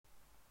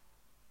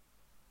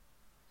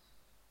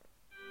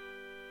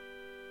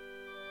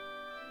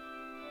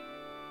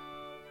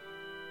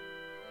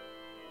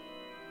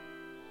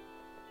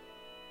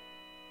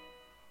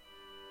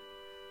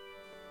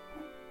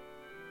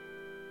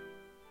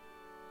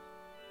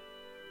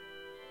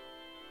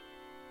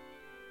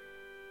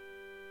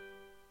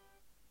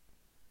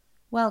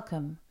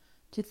Welcome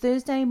to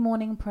Thursday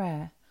morning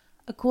prayer,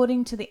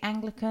 according to the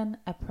Anglican,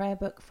 a prayer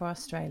book for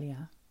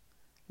Australia.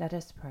 Let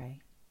us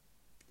pray.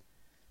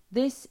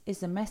 This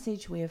is the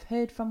message we have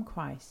heard from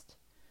Christ,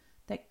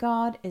 that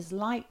God is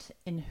light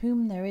in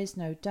whom there is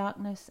no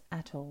darkness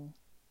at all.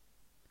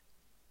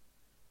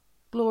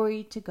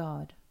 Glory to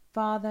God,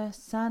 Father,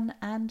 Son,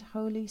 and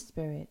Holy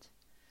Spirit,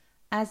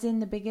 as in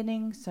the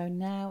beginning, so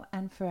now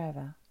and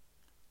forever.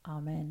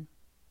 Amen.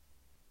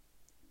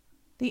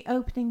 The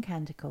opening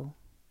canticle.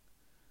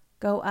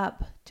 Go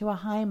up to a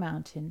high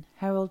mountain,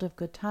 herald of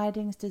good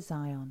tidings to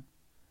Zion.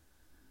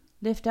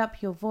 Lift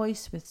up your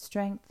voice with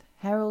strength,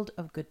 herald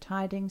of good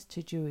tidings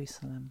to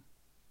Jerusalem.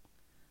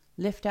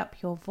 Lift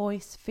up your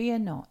voice, fear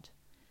not.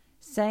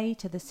 Say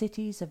to the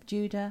cities of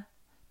Judah,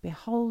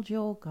 behold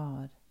your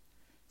God.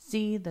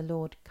 See the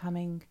Lord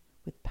coming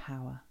with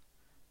power,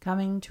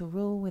 coming to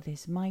rule with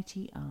his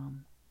mighty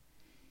arm.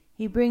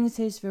 He brings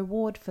his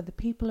reward for the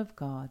people of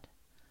God,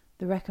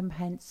 the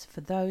recompense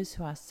for those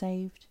who are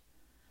saved.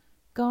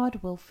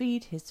 God will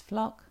feed his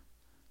flock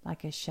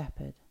like a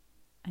shepherd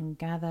and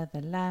gather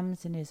the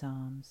lambs in his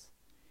arms.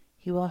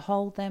 He will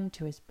hold them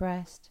to his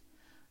breast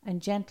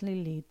and gently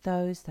lead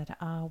those that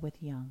are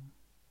with young.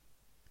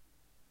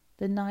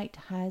 The night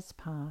has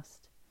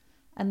passed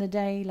and the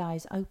day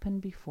lies open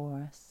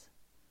before us.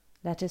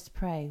 Let us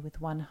pray with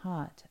one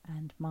heart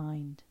and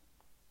mind.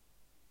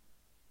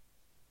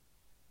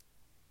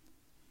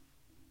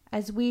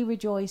 As we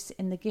rejoice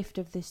in the gift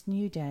of this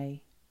new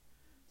day,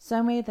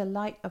 so may the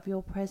light of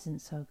your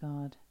presence, O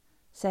God,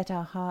 set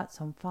our hearts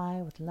on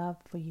fire with love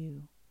for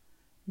you,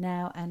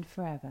 now and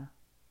forever.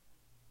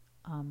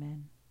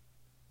 Amen.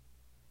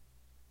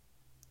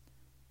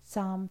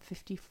 Psalm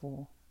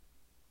 54.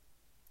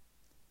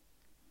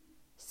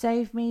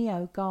 Save me,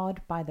 O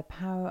God, by the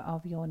power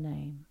of your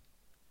name,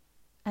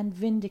 and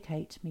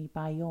vindicate me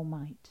by your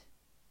might.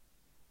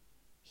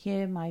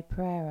 Hear my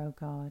prayer, O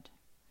God,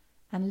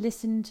 and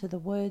listen to the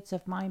words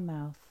of my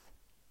mouth.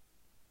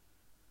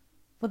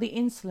 For the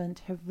insolent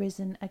have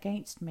risen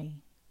against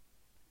me.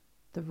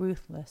 The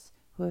ruthless,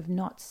 who have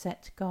not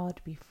set God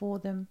before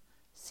them,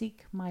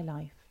 seek my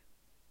life.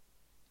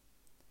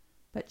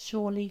 But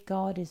surely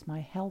God is my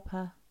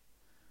helper.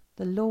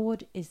 The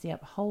Lord is the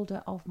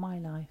upholder of my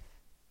life.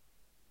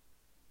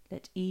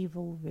 Let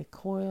evil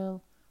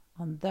recoil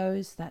on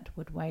those that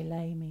would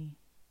waylay me.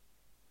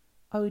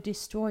 O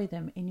destroy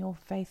them in your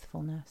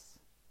faithfulness.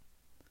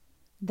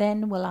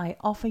 Then will I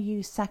offer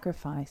you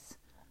sacrifice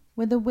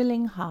with a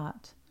willing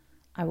heart.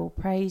 I will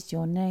praise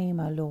your name,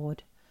 O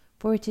Lord,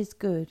 for it is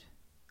good.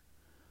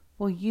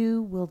 For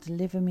you will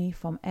deliver me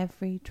from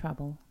every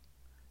trouble.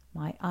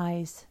 My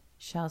eyes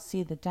shall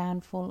see the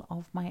downfall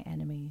of my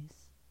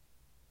enemies.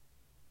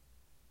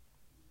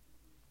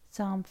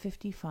 Psalm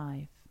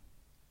 55.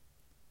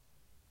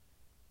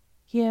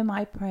 Hear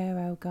my prayer,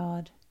 O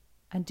God,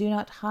 and do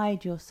not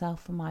hide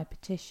yourself from my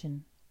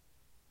petition.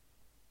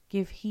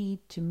 Give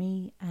heed to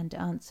me and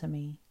answer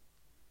me.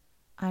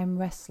 I am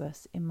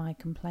restless in my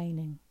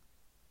complaining.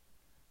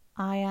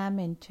 I am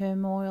in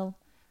turmoil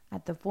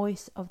at the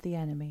voice of the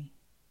enemy,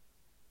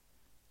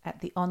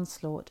 at the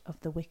onslaught of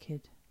the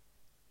wicked.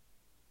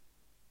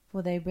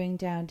 For they bring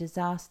down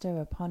disaster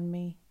upon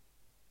me.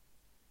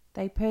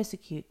 They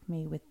persecute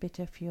me with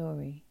bitter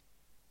fury.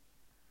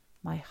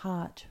 My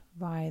heart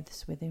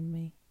writhes within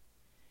me,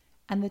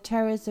 and the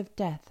terrors of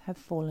death have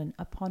fallen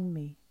upon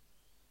me.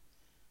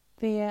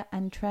 Fear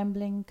and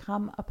trembling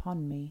come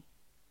upon me,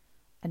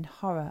 and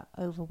horror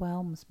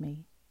overwhelms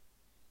me.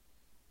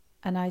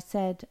 And I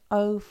said,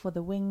 Oh, for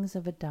the wings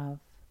of a dove,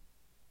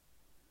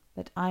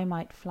 that I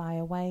might fly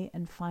away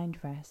and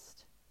find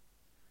rest.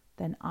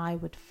 Then I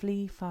would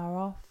flee far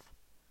off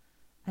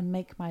and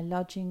make my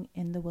lodging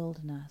in the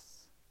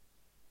wilderness.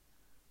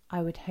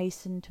 I would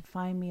hasten to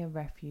find me a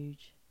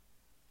refuge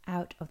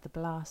out of the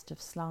blast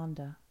of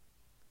slander,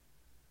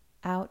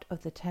 out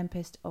of the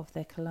tempest of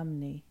their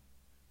calumny,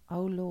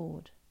 O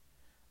Lord,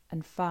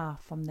 and far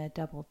from their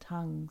double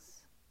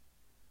tongues.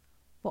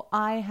 For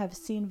I have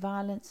seen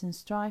violence and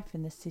strife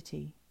in the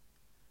city.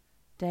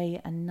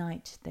 Day and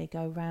night they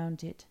go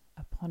round it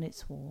upon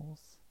its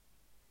walls.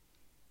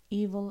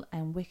 Evil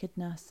and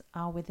wickedness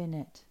are within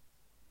it.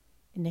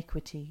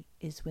 Iniquity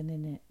is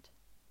within it.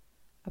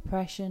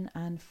 Oppression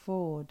and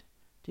fraud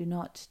do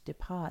not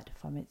depart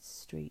from its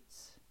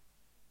streets.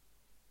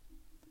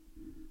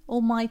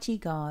 Almighty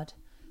God,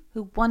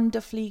 who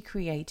wonderfully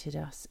created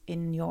us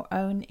in your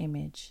own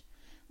image,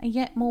 and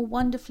yet more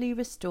wonderfully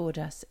restored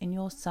us in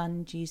your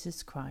Son,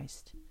 Jesus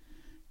Christ,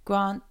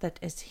 grant that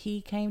as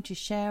he came to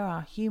share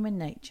our human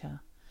nature,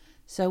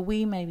 so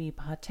we may be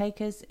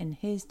partakers in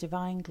his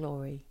divine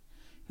glory,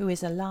 who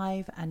is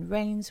alive and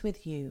reigns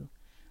with you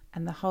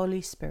and the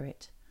Holy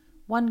Spirit,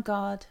 one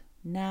God,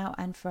 now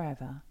and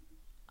forever.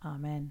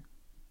 Amen.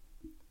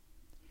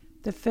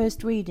 The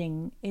first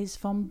reading is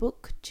from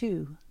Book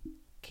 2,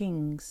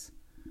 Kings,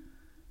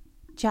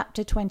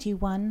 chapter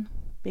 21,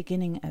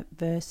 beginning at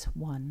verse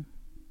 1.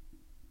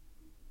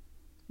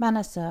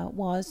 Manasseh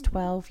was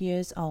 12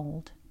 years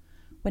old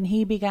when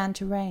he began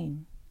to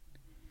reign.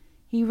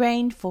 He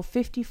reigned for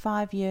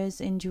 55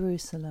 years in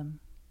Jerusalem.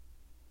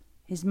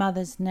 His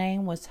mother's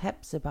name was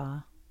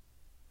Hephzibah.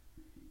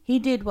 He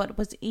did what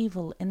was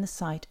evil in the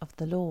sight of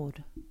the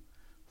Lord,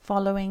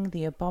 following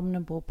the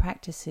abominable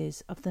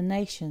practices of the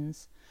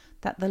nations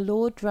that the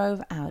Lord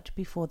drove out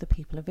before the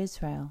people of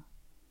Israel.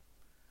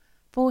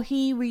 For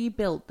he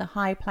rebuilt the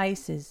high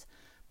places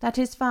that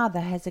his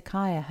father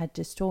Hezekiah had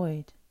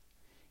destroyed.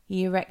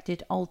 He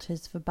erected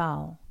altars for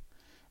Baal,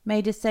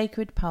 made a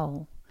sacred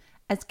pole,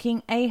 as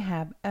King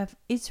Ahab of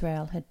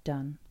Israel had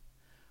done,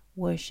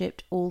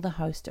 worshipped all the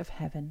host of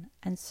heaven,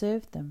 and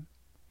served them.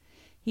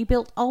 He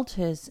built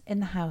altars in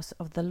the house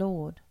of the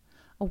Lord,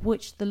 of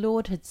which the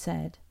Lord had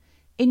said,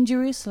 "In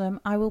Jerusalem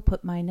I will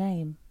put my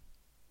name."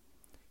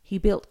 He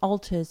built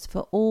altars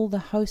for all the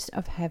host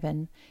of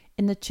heaven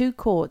in the 2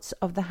 courts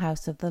of the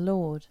house of the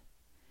Lord.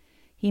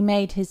 He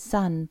made his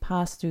son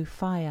pass through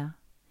fire.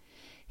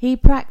 He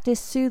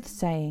practiced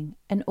soothsaying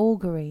and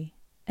augury,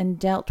 and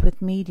dealt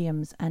with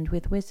mediums and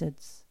with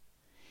wizards.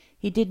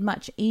 He did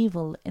much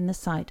evil in the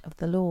sight of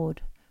the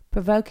Lord,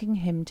 provoking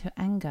him to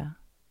anger.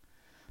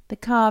 The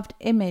carved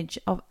image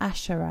of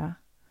Asherah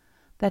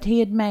that he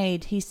had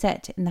made he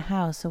set in the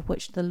house of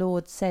which the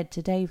Lord said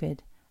to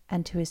David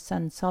and to his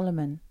son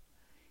Solomon,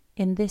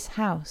 "In this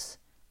house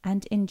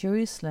and in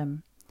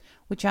Jerusalem,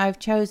 which I have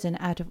chosen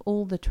out of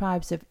all the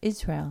tribes of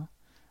Israel,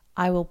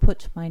 I will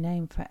put my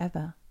name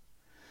forever.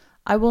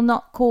 I will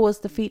not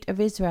cause the feet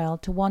of Israel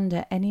to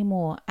wander any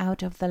more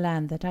out of the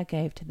land that I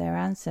gave to their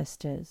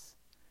ancestors.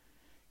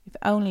 If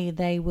only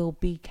they will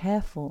be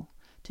careful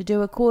to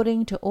do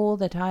according to all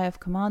that I have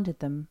commanded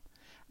them,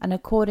 and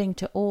according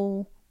to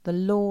all the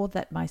law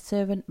that my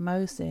servant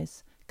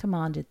Moses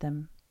commanded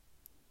them."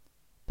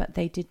 But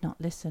they did not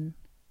listen.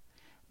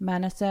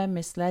 Manasseh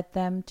misled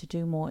them to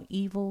do more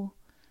evil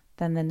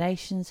than the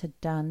nations had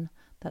done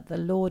that the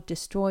Lord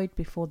destroyed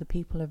before the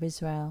people of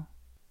Israel.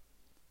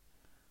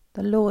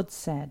 The Lord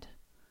said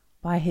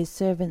by his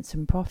servants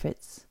and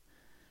prophets,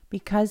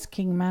 "Because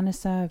King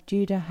Manasseh of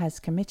Judah has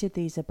committed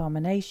these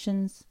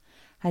abominations,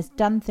 has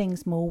done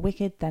things more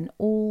wicked than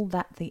all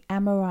that the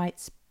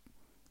Amorites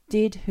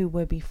did who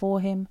were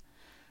before him,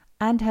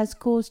 and has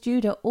caused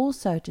Judah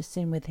also to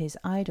sin with his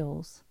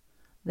idols.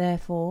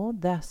 Therefore,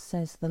 thus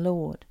says the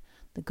Lord,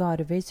 the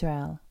God of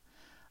Israel,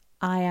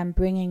 I am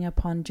bringing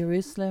upon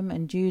Jerusalem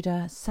and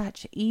Judah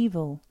such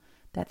evil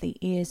that the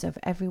ears of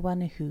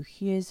everyone who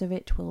hears of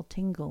it will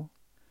tingle.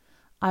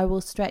 I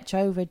will stretch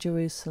over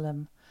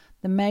Jerusalem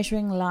the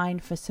measuring line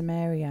for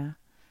Samaria,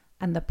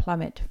 and the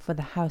plummet for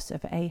the house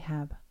of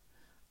Ahab.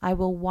 I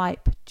will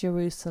wipe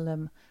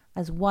Jerusalem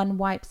as one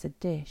wipes a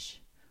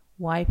dish,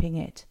 wiping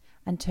it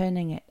and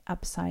turning it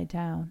upside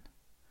down.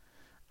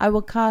 I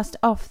will cast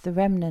off the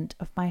remnant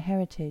of my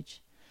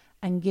heritage,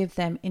 and give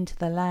them into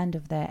the land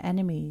of their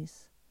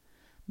enemies.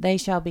 They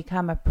shall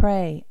become a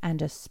prey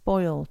and a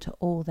spoil to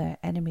all their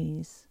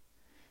enemies,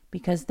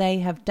 because they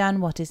have done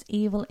what is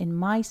evil in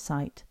my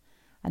sight,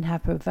 and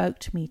have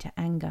provoked me to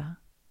anger.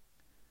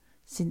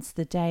 Since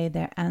the day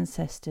their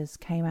ancestors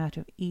came out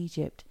of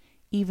Egypt,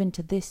 even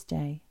to this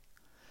day.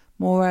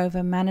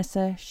 Moreover,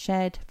 Manasseh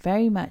shed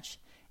very much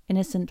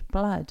innocent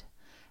blood,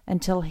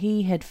 until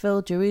he had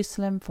filled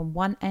Jerusalem from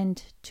one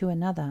end to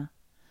another,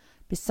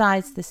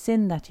 besides the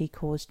sin that he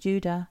caused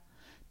Judah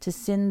to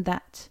sin,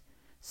 that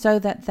so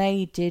that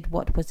they did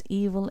what was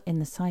evil in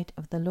the sight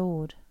of the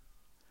Lord.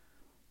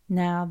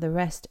 Now the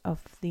rest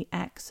of the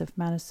acts of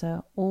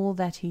Manasseh, all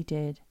that he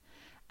did,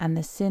 and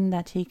the sin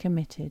that he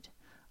committed,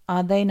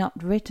 are they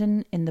not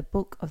written in the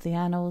book of the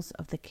annals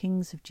of the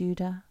kings of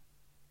Judah?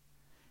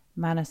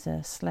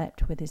 Manasseh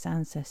slept with his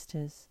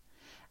ancestors,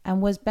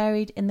 and was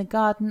buried in the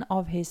garden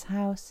of his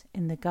house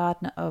in the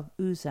garden of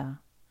Uzzah.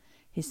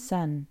 His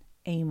son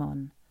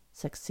Amon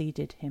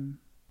succeeded him.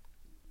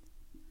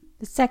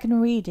 The second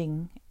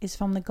reading is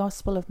from the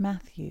Gospel of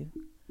Matthew,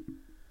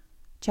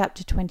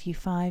 chapter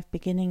 25,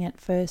 beginning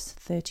at verse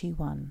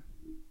 31.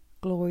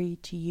 Glory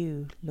to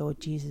you,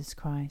 Lord Jesus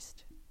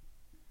Christ.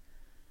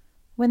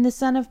 When the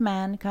Son of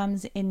Man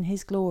comes in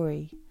his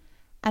glory,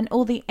 and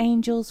all the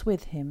angels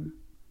with him,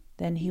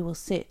 then he will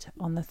sit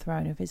on the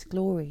throne of his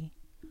glory.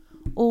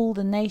 All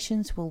the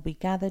nations will be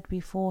gathered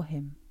before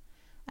him,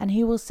 and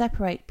he will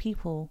separate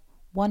people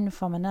one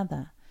from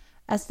another,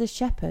 as the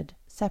shepherd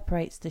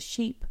separates the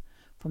sheep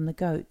from the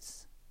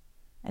goats.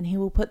 And he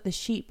will put the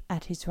sheep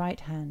at his right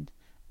hand,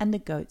 and the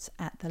goats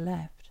at the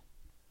left.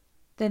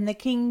 Then the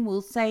king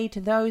will say to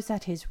those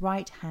at his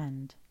right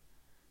hand,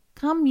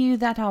 Come, you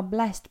that are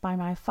blessed by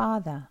my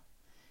Father,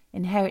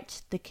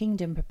 inherit the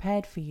kingdom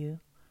prepared for you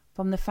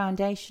from the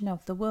foundation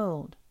of the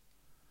world.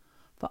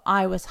 For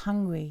I was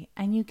hungry,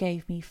 and you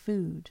gave me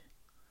food.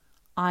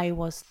 I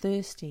was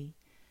thirsty,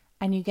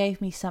 and you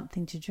gave me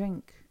something to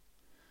drink.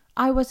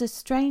 I was a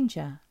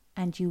stranger,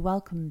 and you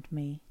welcomed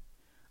me.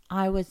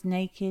 I was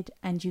naked,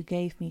 and you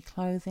gave me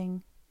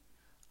clothing.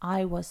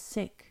 I was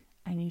sick,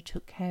 and you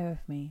took care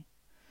of me.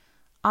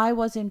 I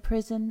was in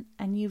prison,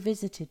 and you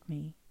visited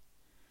me.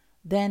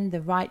 Then the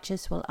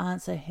righteous will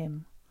answer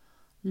him,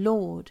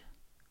 Lord,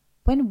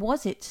 when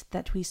was it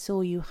that we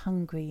saw you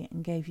hungry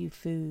and gave you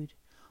food,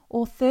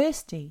 or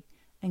thirsty,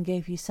 and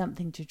gave you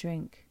something to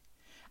drink?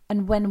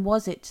 And when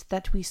was it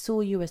that we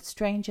saw you a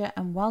stranger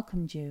and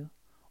welcomed you,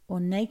 or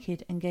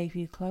naked and gave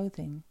you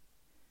clothing?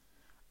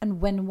 And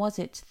when was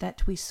it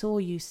that we saw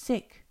you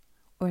sick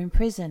or in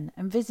prison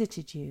and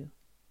visited you?"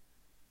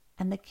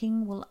 And the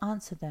king will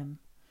answer them,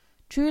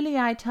 "Truly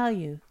I tell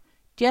you,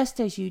 just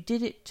as you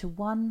did it to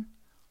one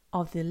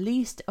of the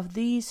least of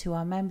these who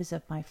are members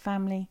of my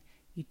family,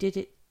 you did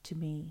it to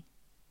me."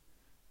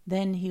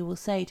 Then he will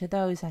say to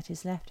those at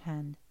his left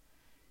hand,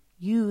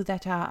 "You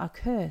that are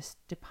accursed,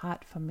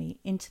 depart from me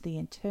into the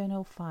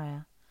eternal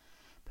fire,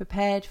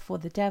 prepared for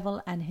the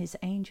devil and his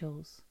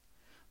angels.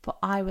 For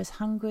I was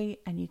hungry,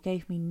 and you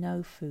gave me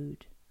no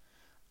food.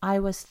 I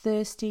was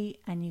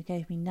thirsty, and you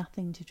gave me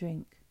nothing to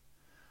drink.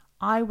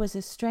 I was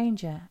a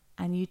stranger,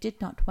 and you did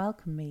not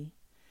welcome me,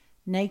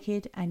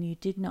 naked, and you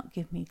did not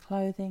give me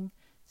clothing,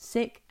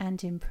 sick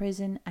and in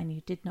prison, and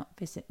you did not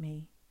visit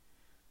me."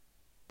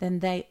 Then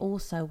they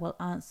also will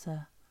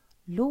answer,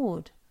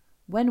 "Lord,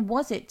 when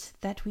was it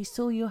that we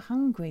saw you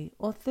hungry,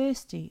 or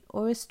thirsty,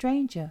 or a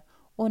stranger,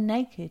 or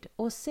naked,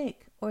 or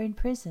sick, or in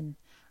prison,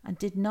 and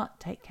did not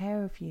take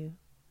care of you?"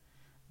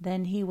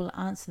 Then he will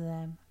answer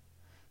them,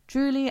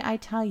 "Truly I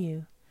tell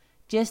you,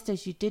 just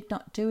as you did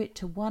not do it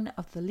to one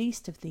of the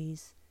least of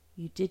these,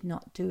 you did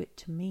not do it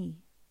to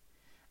me."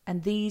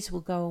 And these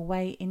will go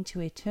away into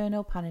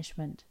eternal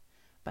punishment,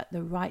 but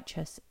the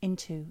righteous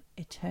into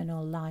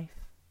eternal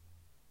life.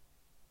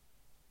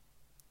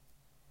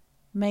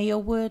 May your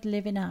word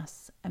live in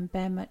us and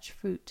bear much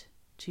fruit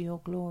to your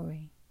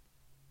glory.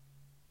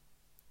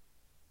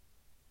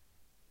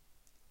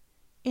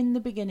 In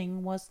the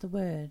beginning was the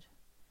Word,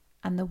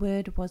 and the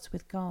Word was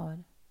with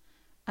God,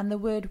 and the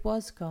Word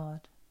was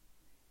God.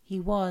 He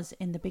was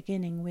in the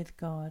beginning with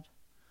God.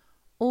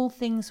 All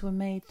things were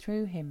made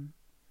through him,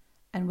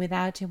 and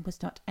without him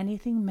was not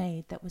anything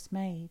made that was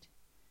made.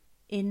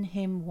 In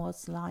him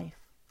was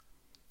life,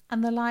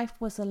 and the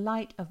life was the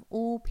light of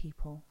all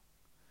people.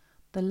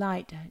 The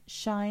light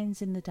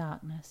shines in the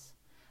darkness,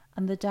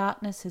 and the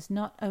darkness has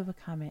not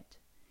overcome it.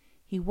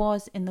 He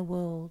was in the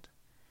world,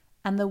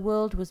 and the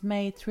world was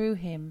made through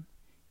him,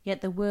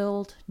 yet the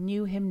world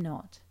knew him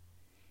not.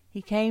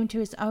 He came to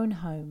his own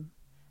home,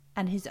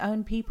 and his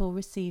own people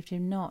received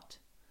him not.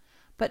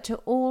 But to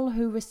all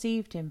who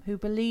received him, who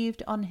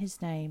believed on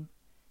his name,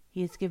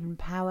 he has given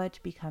power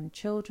to become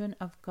children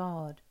of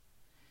God,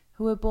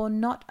 who were born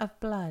not of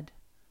blood,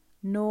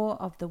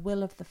 nor of the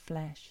will of the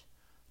flesh,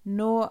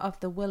 nor of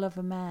the will of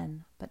a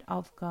man, but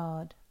of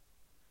God.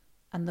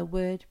 And the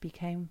Word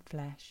became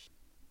flesh,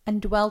 and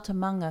dwelt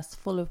among us,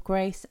 full of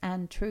grace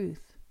and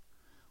truth.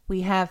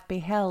 We have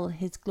beheld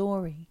his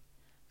glory,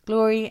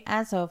 glory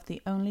as of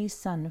the only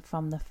Son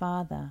from the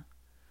Father.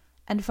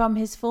 And from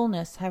his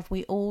fullness have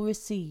we all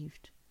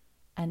received,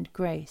 and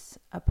grace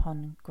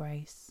upon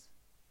grace.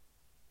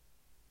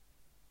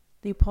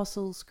 The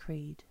Apostles'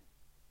 Creed.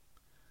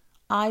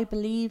 I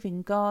believe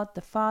in God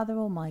the Father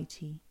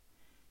Almighty,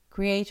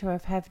 creator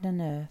of heaven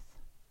and earth.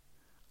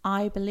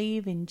 I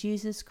believe in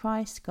Jesus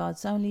Christ,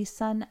 God's only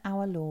Son,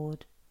 our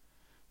Lord,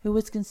 who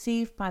was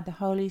conceived by the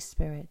Holy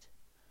Spirit,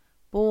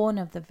 born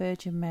of the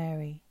Virgin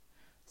Mary,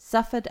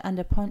 suffered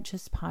under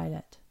Pontius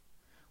Pilate,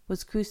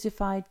 was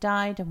crucified,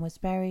 died, and was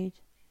buried.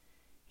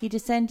 He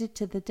descended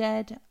to the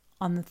dead.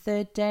 On the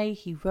third day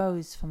he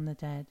rose from the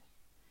dead.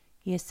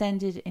 He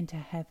ascended into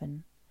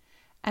heaven,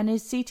 and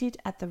is seated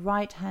at the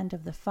right hand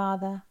of the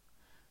Father.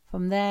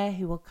 From there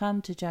he will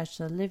come to judge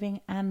the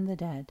living and the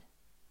dead.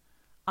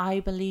 I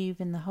believe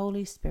in the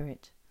Holy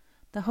Spirit,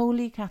 the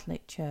Holy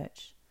Catholic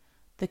Church,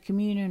 the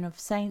communion of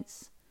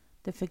saints,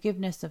 the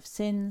forgiveness of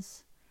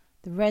sins,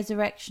 the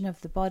resurrection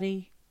of the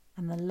body,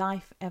 and the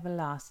life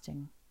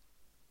everlasting.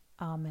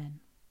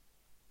 Amen.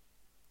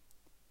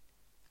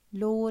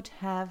 Lord,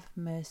 have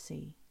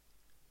mercy.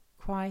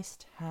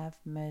 Christ, have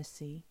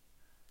mercy.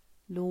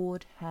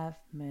 Lord, have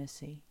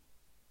mercy.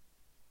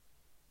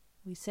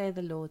 We say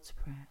the Lord's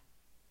Prayer.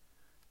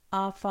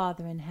 Our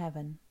Father in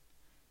heaven,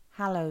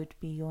 hallowed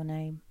be your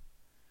name.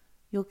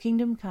 Your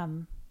kingdom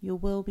come, your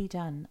will be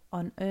done,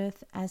 on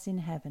earth as in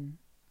heaven.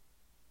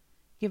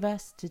 Give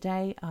us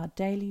today our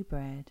daily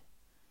bread.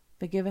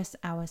 Forgive us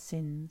our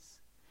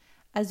sins,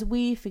 as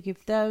we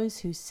forgive those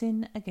who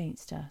sin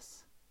against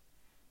us.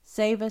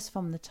 Save us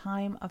from the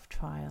time of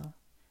trial,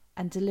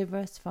 and deliver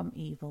us from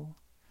evil.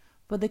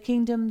 For the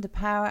kingdom, the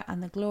power,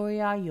 and the glory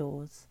are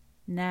yours,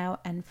 now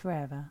and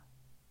forever.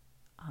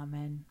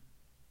 Amen.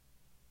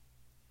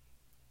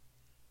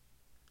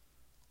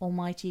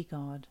 Almighty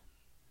God,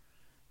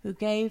 who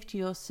gave to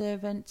your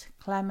servant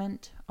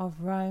Clement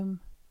of Rome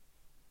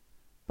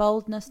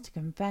boldness to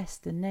confess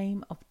the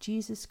name of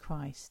Jesus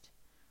Christ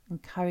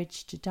and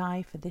courage to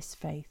die for this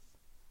faith,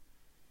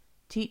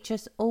 teach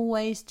us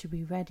always to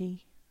be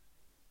ready,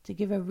 to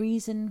give a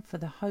reason for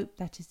the hope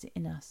that is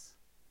in us,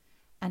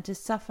 and to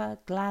suffer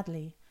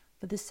gladly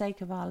for the sake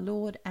of our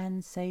Lord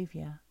and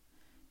Saviour,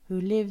 who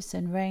lives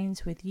and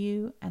reigns with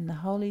you and the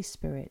Holy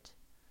Spirit,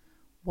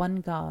 one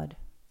God,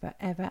 for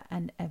ever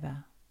and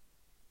ever.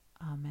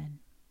 Amen.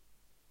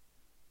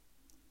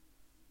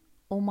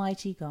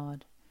 Almighty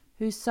God,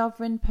 whose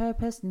sovereign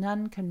purpose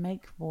none can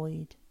make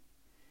void.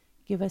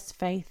 Give us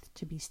faith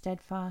to be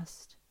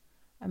steadfast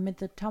amid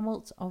the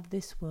tumults of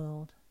this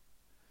world,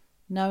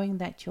 knowing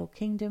that your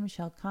kingdom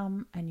shall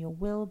come and your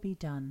will be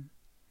done,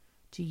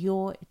 to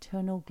your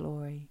eternal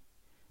glory,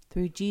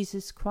 through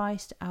Jesus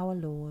Christ our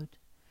Lord,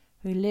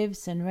 who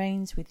lives and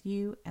reigns with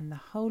you and the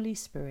Holy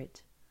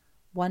Spirit,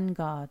 one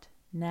God,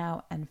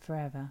 now and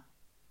forever.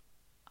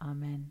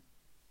 Amen.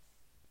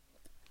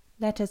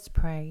 Let us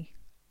pray.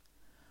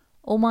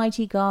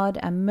 Almighty God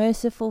and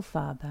merciful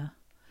Father,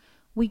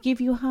 we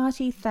give you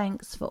hearty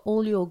thanks for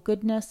all your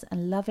goodness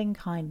and loving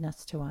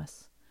kindness to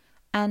us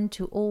and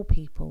to all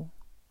people.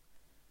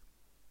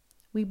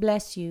 We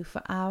bless you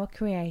for our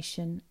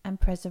creation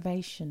and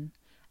preservation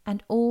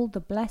and all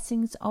the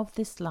blessings of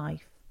this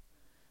life,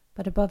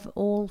 but above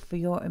all for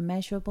your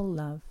immeasurable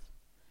love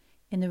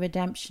in the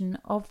redemption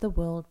of the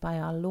world by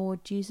our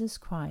Lord Jesus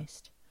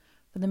Christ,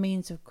 for the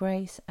means of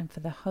grace and for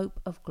the hope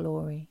of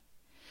glory.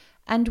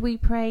 And we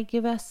pray,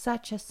 give us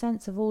such a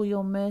sense of all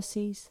your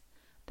mercies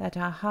that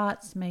our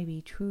hearts may be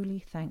truly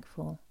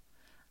thankful,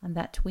 and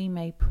that we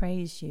may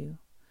praise you,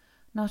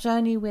 not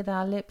only with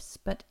our lips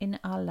but in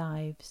our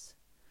lives,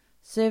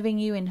 serving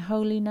you in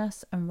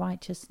holiness and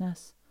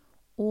righteousness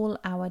all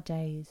our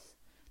days,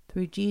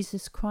 through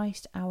Jesus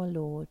Christ our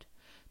Lord,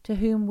 to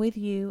whom with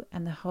you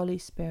and the Holy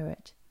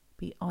Spirit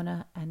be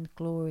honour and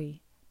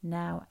glory,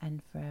 now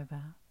and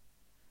forever.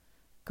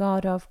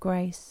 God of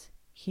grace,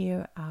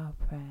 hear our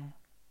prayer.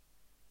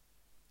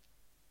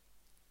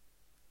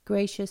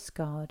 Gracious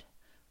God,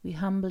 we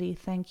humbly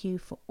thank you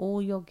for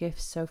all your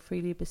gifts so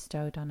freely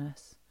bestowed on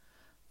us,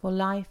 for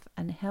life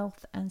and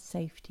health and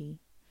safety,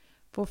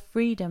 for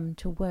freedom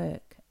to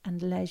work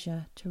and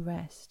leisure to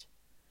rest,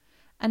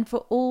 and for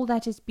all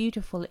that is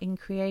beautiful in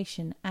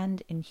creation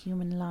and in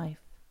human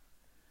life.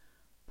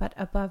 But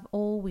above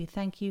all, we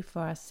thank you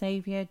for our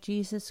Saviour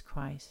Jesus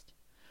Christ,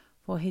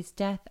 for his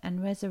death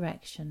and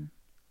resurrection,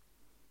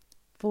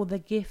 for the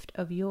gift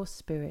of your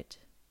Spirit,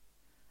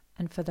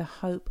 and for the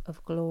hope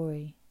of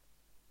glory.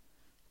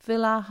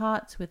 Fill our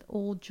hearts with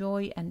all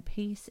joy and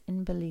peace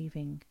in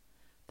believing,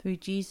 through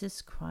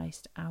Jesus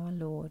Christ our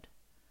Lord.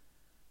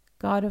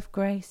 God of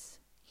grace,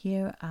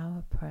 hear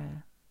our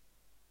prayer.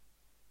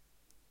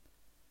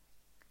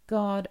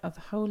 God of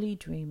holy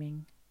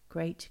dreaming,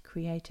 great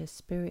Creator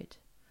Spirit,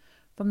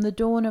 from the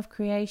dawn of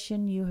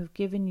creation you have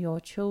given your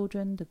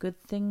children the good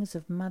things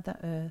of Mother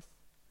Earth.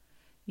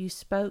 You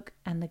spoke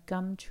and the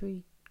gum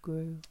tree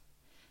grew,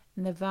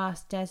 in the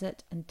vast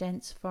desert and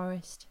dense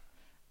forest,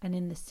 and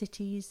in the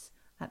cities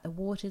at the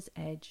water's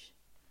edge.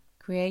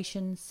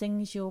 Creation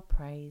sings your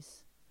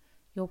praise.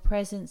 Your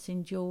presence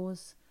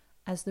endures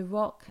as the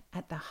rock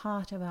at the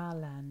heart of our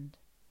land.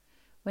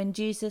 When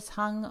Jesus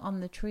hung on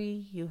the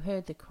tree, you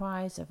heard the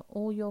cries of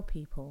all your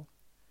people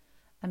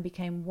and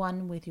became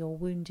one with your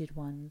wounded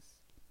ones.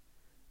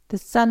 The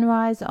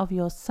sunrise of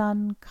your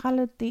Son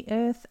coloured the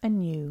earth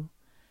anew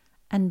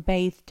and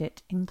bathed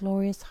it in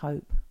glorious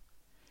hope.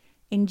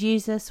 In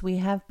Jesus we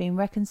have been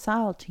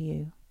reconciled to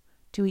you,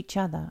 to each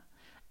other,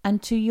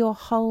 and to your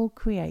whole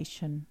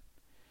creation.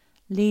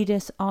 Lead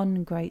us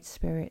on, Great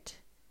Spirit,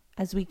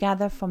 as we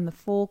gather from the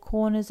four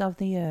corners of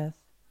the earth.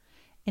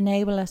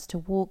 Enable us to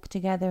walk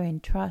together in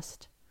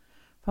trust,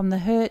 from the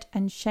hurt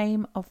and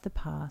shame of the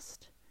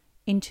past,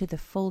 into the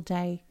full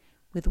day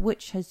with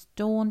which has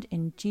dawned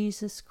in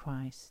Jesus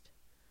Christ.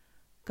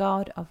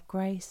 God of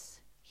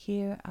grace,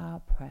 hear our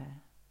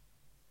prayer.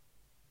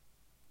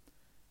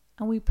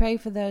 And we pray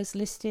for those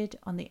listed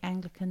on the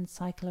Anglican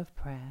Cycle of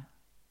Prayer.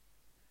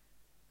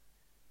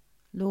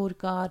 Lord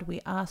God, we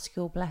ask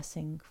your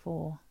blessing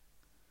for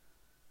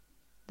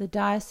the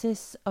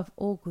Diocese of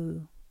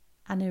Ogu,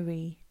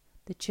 Aneri,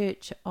 the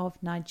Church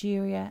of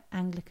Nigeria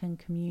Anglican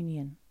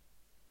Communion,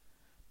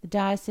 the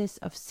Diocese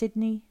of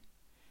Sydney,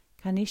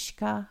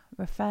 Kanishka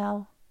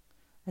Raphael,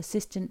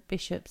 Assistant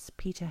Bishops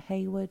Peter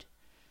Hayward,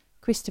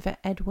 Christopher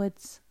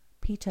Edwards,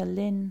 Peter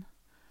Lynn,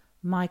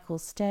 Michael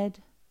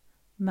Stead,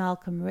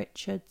 Malcolm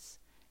Richards,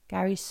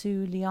 Gary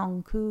Sue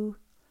Leong-Koo,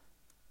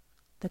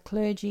 the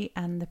clergy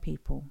and the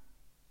people.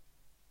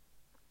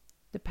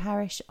 The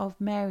Parish of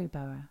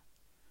Maryborough,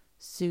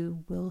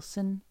 Sue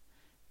Wilson,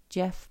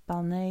 Jeff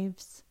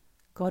Balnaves,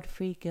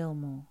 Godfrey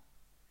Gilmore.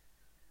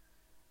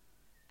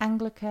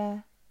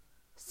 Anglicare,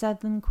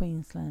 Southern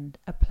Queensland,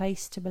 a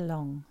place to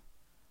belong.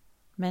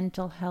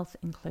 Mental health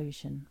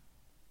inclusion.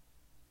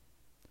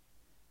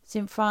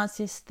 St.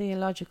 Francis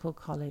Theological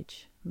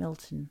College,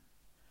 Milton.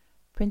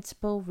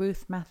 Principal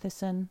Ruth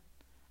Matheson,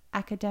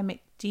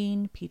 Academic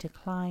Dean Peter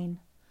Klein,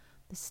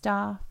 the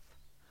staff,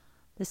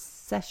 the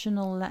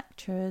sessional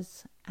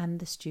lecturers and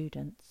the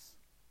students.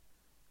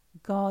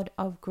 God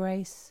of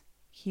grace,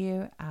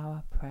 hear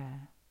our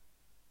prayer.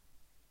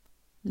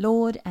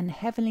 Lord and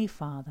Heavenly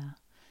Father,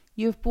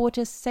 you have brought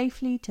us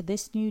safely to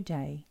this new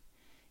day.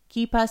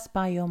 Keep us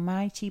by your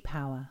mighty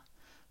power.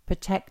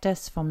 Protect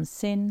us from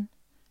sin.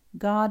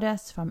 Guard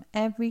us from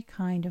every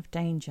kind of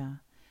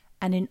danger.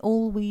 And in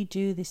all we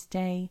do this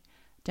day,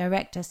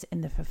 direct us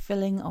in the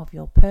fulfilling of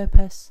your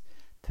purpose,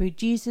 through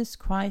Jesus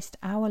Christ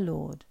our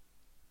Lord.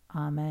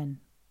 Amen.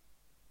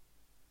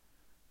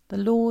 The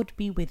Lord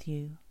be with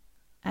you,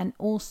 and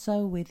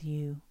also with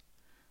you.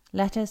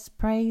 Let us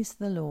praise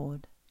the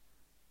Lord.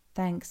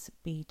 Thanks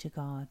be to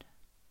God.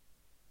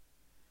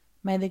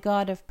 May the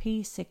God of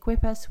peace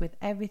equip us with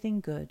everything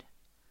good,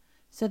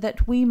 so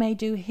that we may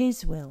do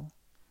his will,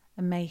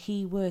 and may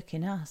he work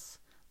in us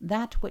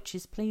that which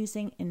is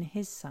pleasing in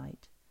his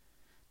sight,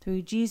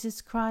 through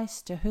Jesus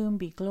Christ, to whom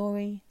be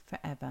glory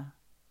forever.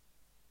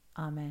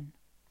 Amen.